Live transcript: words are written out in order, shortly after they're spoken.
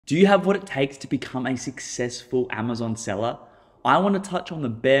Do you have what it takes to become a successful Amazon seller? I want to touch on the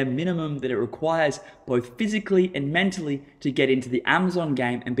bare minimum that it requires both physically and mentally to get into the Amazon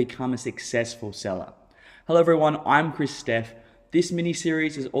game and become a successful seller. Hello everyone, I'm Chris Steff. This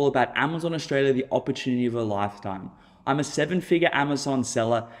mini-series is all about Amazon Australia, the opportunity of a lifetime. I'm a 7-figure Amazon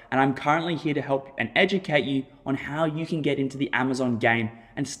seller and I'm currently here to help and educate you on how you can get into the Amazon game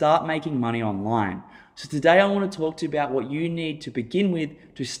and start making money online. So today I want to talk to you about what you need to begin with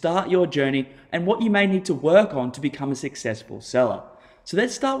to start your journey and what you may need to work on to become a successful seller. So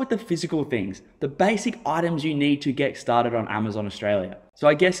let's start with the physical things, the basic items you need to get started on Amazon Australia. So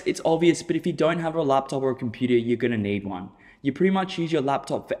I guess it's obvious, but if you don't have a laptop or a computer, you're going to need one. You pretty much use your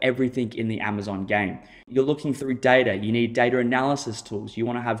laptop for everything in the Amazon game. You're looking through data, you need data analysis tools, you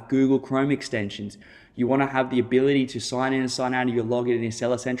want to have Google Chrome extensions, you want to have the ability to sign in and sign out of your login in your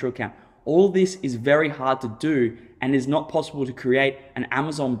Seller Central account. All this is very hard to do and is not possible to create an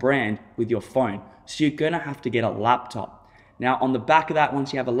Amazon brand with your phone. So you're going to have to get a laptop. Now on the back of that,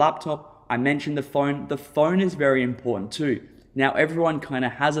 once you have a laptop, I mentioned the phone. The phone is very important too. Now everyone kind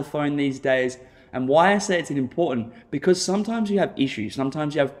of has a phone these days. And why I say it's important, because sometimes you have issues,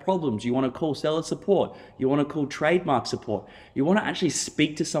 sometimes you have problems, you want to call seller support, you want to call trademark support, you want to actually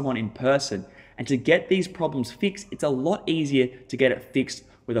speak to someone in person. And to get these problems fixed, it's a lot easier to get it fixed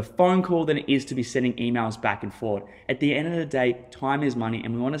with a phone call than it is to be sending emails back and forth. At the end of the day, time is money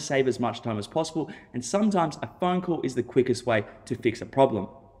and we want to save as much time as possible. And sometimes a phone call is the quickest way to fix a problem.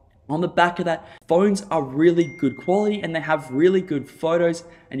 On the back of that, phones are really good quality and they have really good photos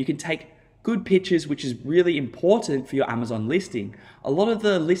and you can take good pictures, which is really important for your Amazon listing. A lot of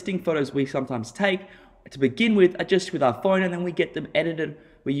the listing photos we sometimes take to begin with are just with our phone and then we get them edited.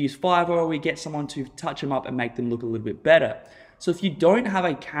 We use Fiverr or we get someone to touch them up and make them look a little bit better. So if you don't have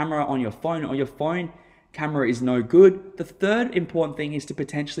a camera on your phone or your phone camera is no good, the third important thing is to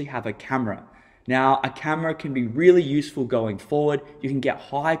potentially have a camera. Now, a camera can be really useful going forward. You can get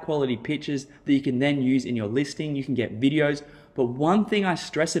high quality pictures that you can then use in your listing. You can get videos. But one thing I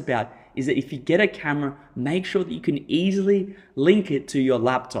stress about is that if you get a camera, make sure that you can easily link it to your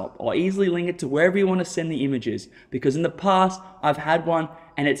laptop or easily link it to wherever you want to send the images. Because in the past, I've had one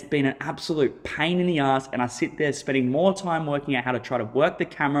and it's been an absolute pain in the ass and I sit there spending more time working out how to try to work the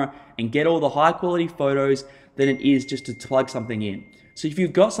camera and get all the high quality photos than it is just to plug something in. So if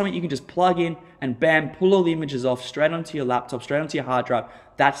you've got something you can just plug in and bam, pull all the images off straight onto your laptop, straight onto your hard drive,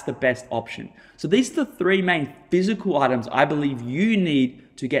 that's the best option. So these are the 3 main physical items I believe you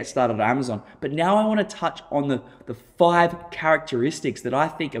need to get started on Amazon. But now I want to touch on the 5 characteristics that I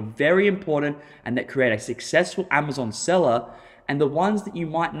think are very important and that create a successful Amazon seller and the ones that you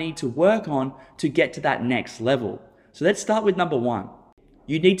might need to work on to get to that next level. So let's start with number 1.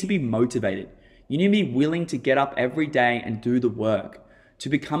 You need to be motivated. You need to be willing to get up every day and do the work. To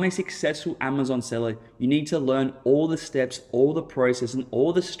become a successful Amazon seller, you need to learn all the steps, all the process, and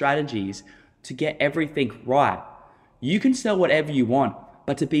all the strategies to get everything right. You can sell whatever you want,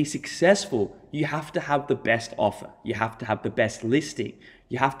 but to be successful, you have to have the best offer. You have to have the best listing.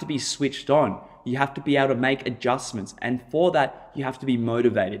 You have to be switched on. You have to be able to make adjustments. And for that, you have to be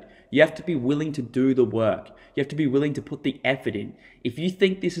motivated. You have to be willing to do the work. You have to be willing to put the effort in. If you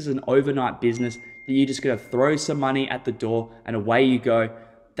think this is an overnight business, that you're just going to throw some money at the door and away you go,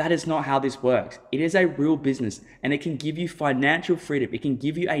 that is not how this works. It is a real business and it can give you financial freedom. It can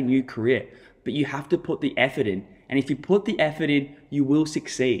give you a new career, but you have to put the effort in. And if you put the effort in, you will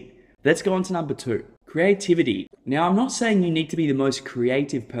succeed. Let's go on to number 2, creativity. Now, I'm not saying you need to be the most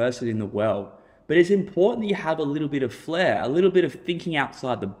creative person in the world, but it's important that you have a little bit of flair, a little bit of thinking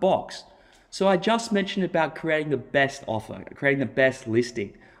outside the box. So I just mentioned about creating the best offer, creating the best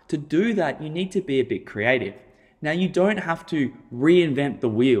listing. To do that, you need to be a bit creative. Now, you don't have to reinvent the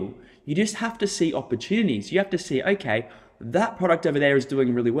wheel. You just have to see opportunities. You have to see, okay, that product over there is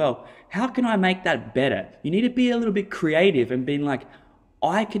doing really well. How can I make that better? You need to be a little bit creative and being like,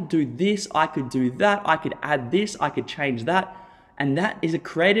 I could do this, I could do that, I could add this, I could change that. And that is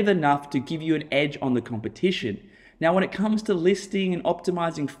creative enough to give you an edge on the competition. Now, when it comes to listing and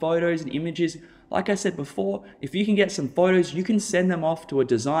optimizing photos and images, like I said before, if you can get some photos, you can send them off to a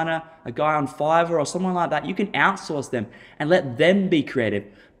designer, a guy on Fiverr or someone like that. You can outsource them and let them be creative.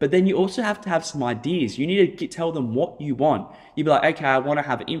 But then you also have to have some ideas. You need to tell them what you want. You'd be like, okay, I want to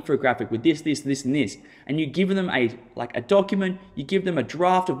have an infographic with this, this, this, and this. And you give them a document, you give them a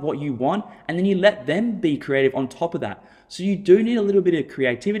draft of what you want, and then you let them be creative on top of that. So you do need a little bit of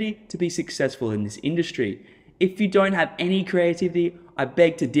creativity to be successful in this industry. If you don't have any creativity, I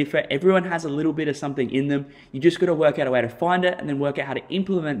beg to differ. Everyone has a little bit of something in them. You just got to work out a way to find it and then work out how to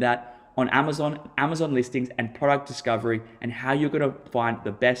implement that on Amazon listings and product discovery, and how you're going to find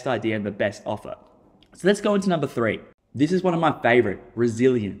the best idea and the best offer. So let's go into number 3. This is one of my favorite,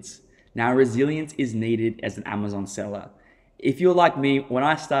 resilience. Now, resilience is needed as an Amazon seller. If you're like me, when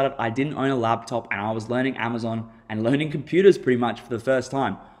I started, I didn't own a laptop and I was learning Amazon and learning computers pretty much for the first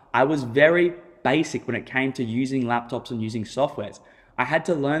time. I was very basic when it came to using laptops and using softwares. I had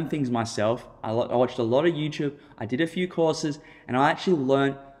to learn things myself. I watched a lot of YouTube, I did a few courses, and I actually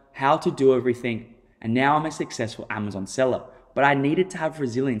learned how to do everything. And now I'm a successful Amazon seller. But I needed to have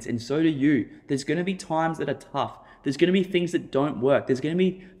resilience, and so do you. There's going to be times that are tough. There's going to be things that don't work. There's going to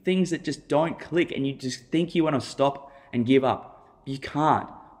be things that just don't click and you just think you want to stop and give up. You can't.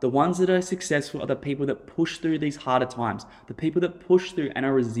 The ones that are successful are the people that push through these harder times, the people that push through and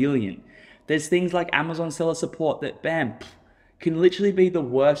are resilient. There's things like Amazon seller support that, bam, can literally be the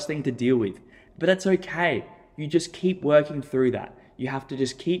worst thing to deal with. But that's okay. You just keep working through that. You have to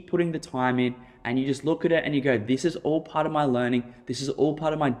just keep putting the time in, and you just look at it and you go, this is all part of my learning. This is all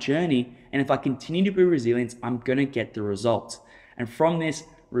part of my journey. And if I continue to be resilient, I'm going to get the results. And from this,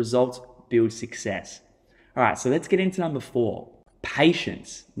 results build success. All right, so let's get into number 4,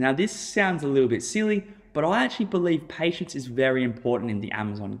 patience. Now, this sounds a little bit silly, but I actually believe patience is very important in the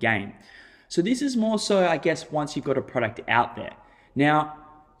Amazon game. So this is more so, I guess, once you've got a product out there. Now,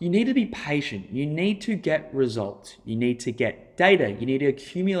 you need to be patient. You need to get results. You need to get data. You need to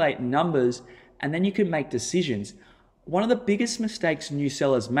accumulate numbers, and then you can make decisions. One of the biggest mistakes new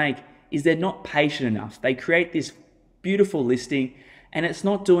sellers make is they're not patient enough. They create this beautiful listing and it's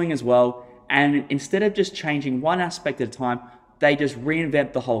not doing as well. And instead of just changing one aspect at a time, they just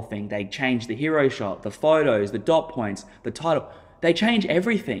reinvent the whole thing. They change the hero shot, the photos, the dot points, the title. They change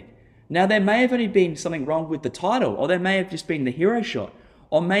everything. Now, there may have only been something wrong with the title, or there may have just been the hero shot,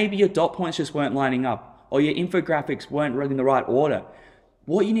 or maybe your dot points just weren't lining up, or your infographics weren't running in the right order.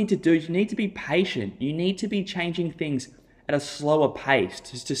 What you need to do is you need to be patient. You need to be changing things at a slower pace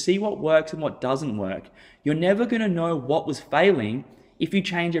to see what works and what doesn't work. You're never going to know what was failing if you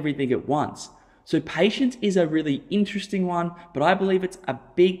change everything at once. So patience is a really interesting one, but I believe it's a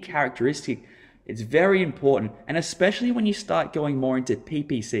big characteristic. It's very important, and especially when you start going more into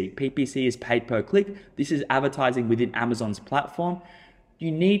PPC. PPC is paid per click. This is advertising within Amazon's platform.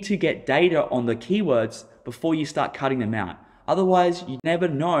 You need to get data on the keywords before you start cutting them out. Otherwise, you never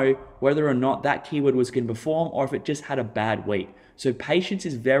know whether or not that keyword was going to perform or if it just had a bad week. So patience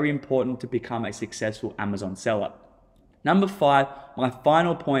is very important to become a successful Amazon seller. Number 5, my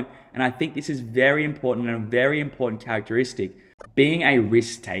final point, and I think this is very important and a very important characteristic, being a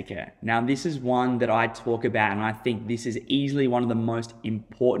risk taker. Now, this is one that I talk about, and I think this is easily one of the most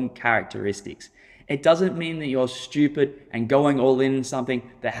important characteristics. It doesn't mean that you're stupid and going all in something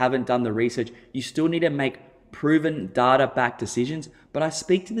that haven't done the research. You still need to make proven data-backed decisions, but I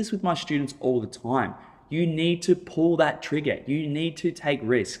speak to this with my students all the time. You need to pull that trigger. You need to take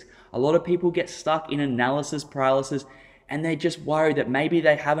risks. A lot of people get stuck in analysis paralysis, and they're just worried that maybe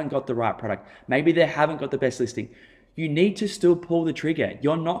they haven't got the right product. Maybe they haven't got the best listing. You need to still pull the trigger.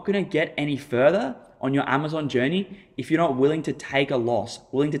 You're not going to get any further on your Amazon journey if you're not willing to take a loss,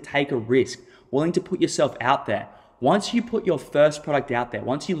 willing to take a risk, willing to put yourself out there. Once you put your first product out there,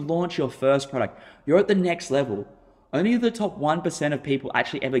 once you launch your first product, you're at the next level. Only the top 1% of people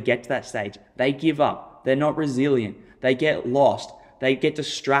actually ever get to that stage. They give up. They're not resilient. They get lost. They get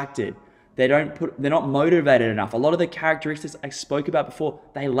distracted. They're not motivated enough. A lot of the characteristics I spoke about before,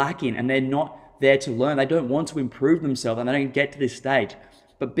 they lack in, and they're not there to learn. They don't want to improve themselves, and they don't get to this stage.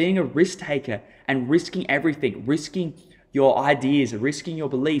 But being a risk taker and risking everything, risking your ideas, risking your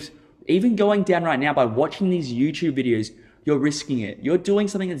beliefs, even going down right now by watching these YouTube videos, you're risking it. You're doing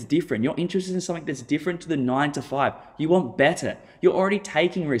something that's different. You're interested in something that's different to the 9 to 5. You want better. You're already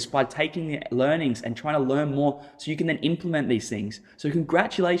taking risks by taking the learnings and trying to learn more so you can then implement these things. So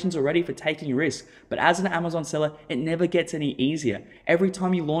congratulations already for taking risks. But as an Amazon seller, it never gets any easier. Every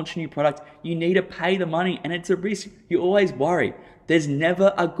time you launch a new product, you need to pay the money, and it's a risk. You always worry. There's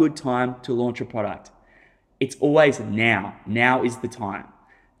never a good time to launch a product. It's always now. Now is the time.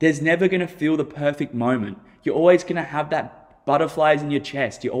 There's never going to feel the perfect moment. You're always going to have that butterflies in your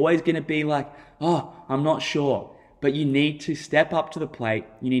chest. You're always going to be like, oh, I'm not sure. But you need to step up to the plate.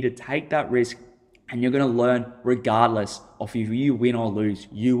 You need to take that risk, and you're going to learn regardless of if you win or lose.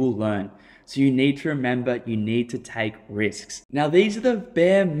 You will learn. So you need to remember, you need to take risks. Now, these are the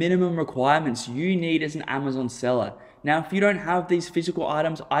bare minimum requirements you need as an Amazon seller. Now, if you don't have these physical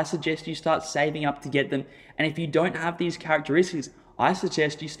items, I suggest you start saving up to get them. And if you don't have these characteristics, I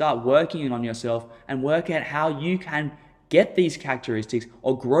suggest you start working on yourself and work out how you can get these characteristics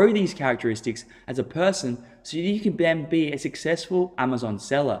or grow these characteristics as a person so you can then be a successful Amazon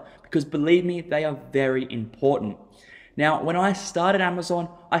seller. because believe me, they are very important. Now, when I started Amazon,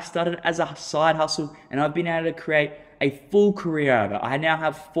 I started as a side hustle and I've been able to create a full career out of it. I now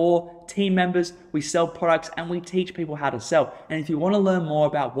have 4 team members, we sell products and we teach people how to sell. And if you want to learn more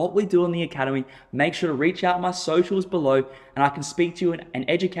about what we do in the academy, make sure to reach out my socials below and I can speak to you and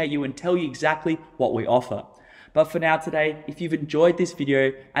educate you and tell you exactly what we offer. But for now today, if you've enjoyed this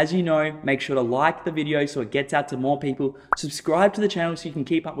video, as you know, make sure to like the video so it gets out to more people. Subscribe to the channel so you can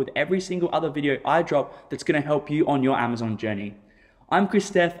keep up with every single other video I drop that's going to help you on your Amazon journey. I'm Chris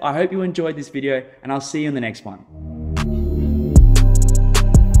Steph. I hope you enjoyed this video and I'll see you in the next one.